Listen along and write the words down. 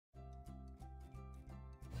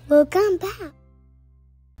Welcome back.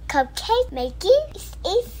 Cupcake making is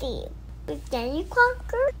easy. With Danny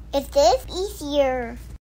Crocker, it is easier.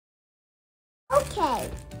 Okay,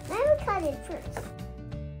 let me cut it first.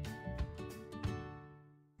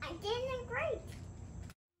 I did it great.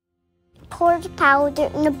 Pour the powder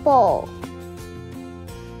in a bowl.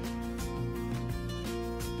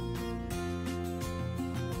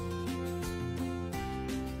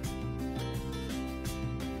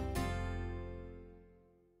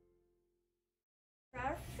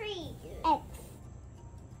 Eggs.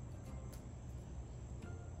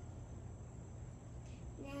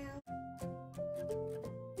 Now,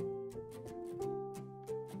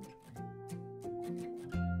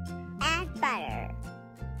 add butter.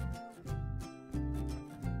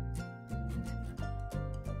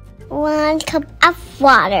 1 cup of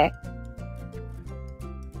water.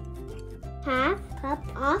 Half cup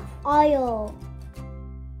of oil.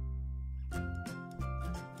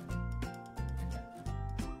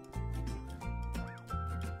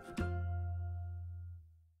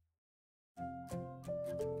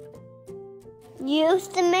 Use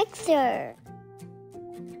the mixer.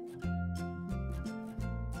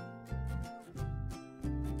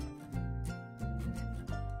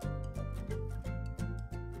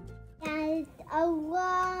 That is a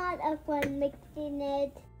lot of fun mixing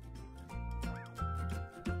it.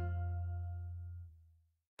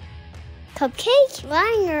 Cupcake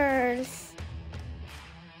liners.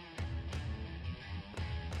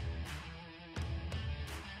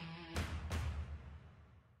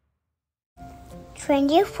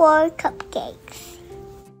 24 cupcakes.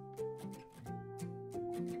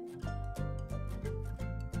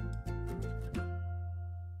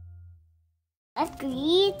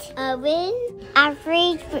 Agreed oven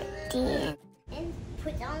average 15. And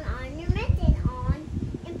put on ornament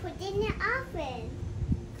and put it in the oven.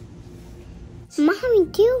 Mommy,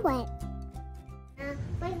 do it.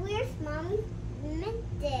 But where's Mommy's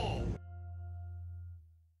method?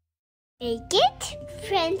 Make it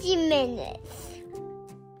 20 minutes.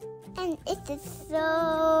 And it is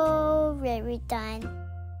so very done.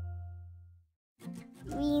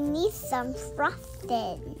 We need some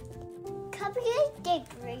frosting. Cupcake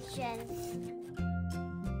decorations.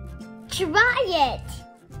 Try it!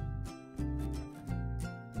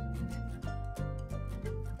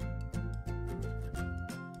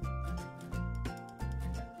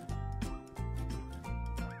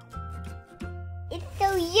 It's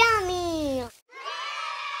so yummy!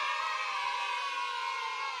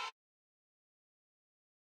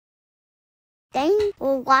 Thanks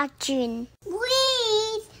for watching.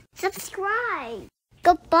 Please subscribe.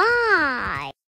 Goodbye.